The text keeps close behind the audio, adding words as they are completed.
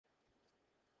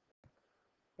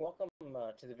Welcome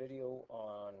to the video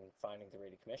on finding the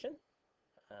rate of commission.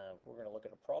 We're going to look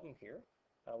at a problem here.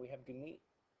 We have Gurmeet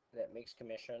that makes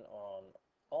commission on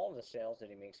all of the sales that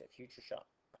he makes at Future Shop.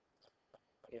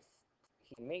 If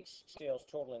he makes sales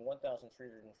totaling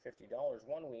 $1,350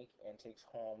 one week and takes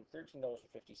home $13.50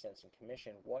 in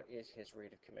commission, what is his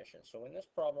rate of commission? So in this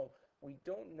problem, we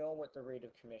don't know what the rate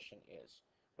of commission is,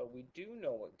 but we do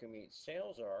know what Gurmeet's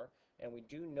sales are, and we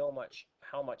do know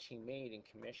how much he made in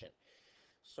commission.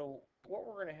 So what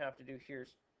we're going to have to do here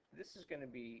is, this is going to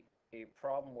be a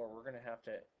problem where we're going to have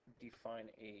to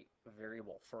define a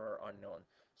variable for our unknown.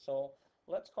 So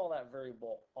let's call that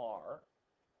variable R,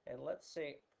 and let's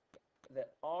say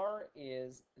that R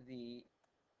is the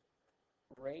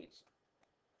rate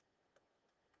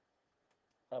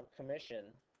of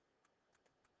commission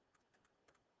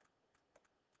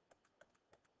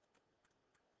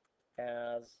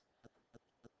as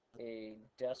a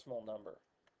decimal number.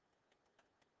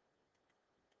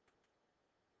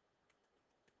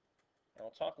 And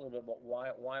I'll talk a little bit about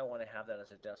why I want to have that as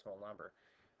a decimal number.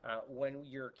 When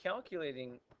you're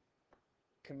calculating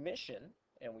commission,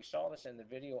 and we saw this in the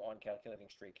video on calculating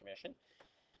straight commission,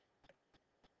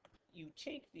 you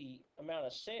take the amount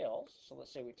of sales, so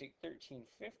let's say we take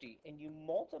 $13.50, and you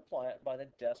multiply it by the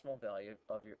decimal value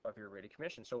of your rate of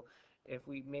commission. So if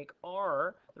we make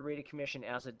R the rate of commission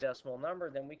as a decimal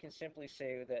number, then we can simply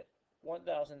say that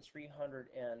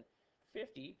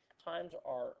 1,350 times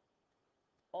our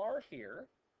R here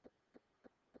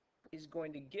is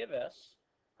going to give us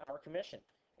our commission.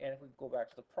 And if we go back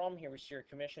to the problem here, we see our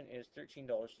commission is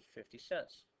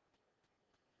 $13.50.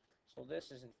 So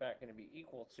this is in fact going to be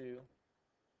equal to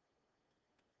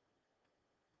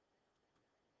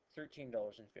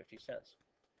 $13.50.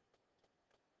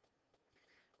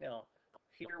 Now,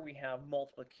 here we have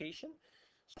multiplication.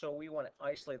 So we want to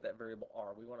isolate that variable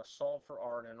R. We want to solve for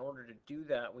R, and in order to do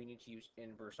that, we need to use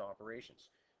inverse operations.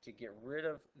 To get rid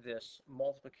of this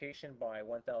multiplication by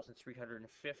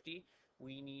 1,350,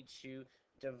 we need to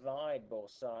divide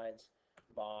both sides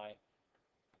by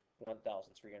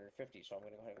 1,350. So I'm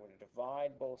going to go ahead and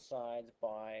divide both sides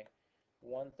by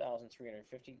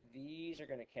 1,350. These are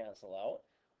going to cancel out.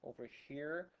 Over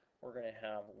here, we're going to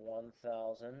have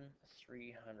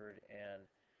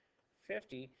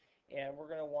 1,350, and we're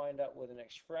going to wind up with an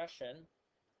expression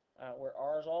where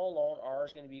R is all alone. R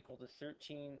is going to be equal to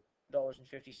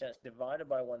 $13.50 divided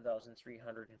by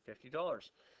 $1,350.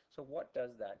 So what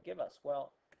does that give us?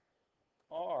 Well,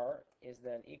 R is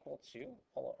then equal to,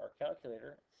 pull out our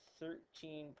calculator,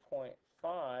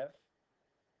 13.5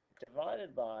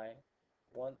 divided by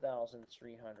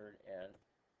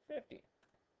 1,350,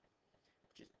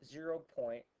 which is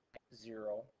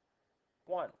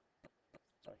 0.01.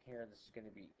 So here this is going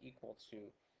to be equal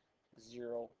to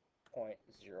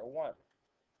 0.01.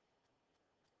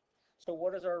 So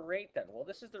what is our rate then? Well,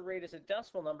 this is the rate as a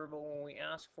decimal number, but when we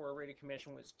ask for a rate of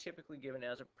commission, it's typically given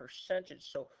as a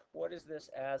percentage. So what is this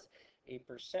as a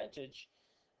percentage?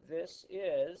 This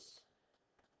is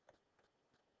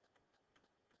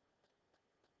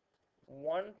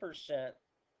 1%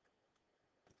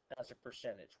 as a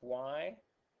percentage. Why?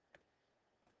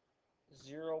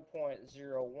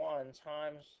 0.01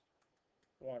 times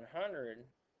 100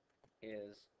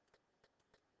 is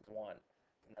 1.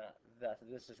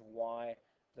 This is why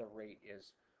the rate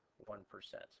is 1%.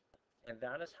 And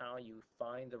that is how you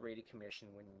find the rate of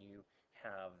commission when you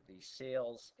have the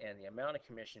sales and the amount of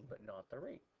commission but not the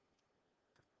rate.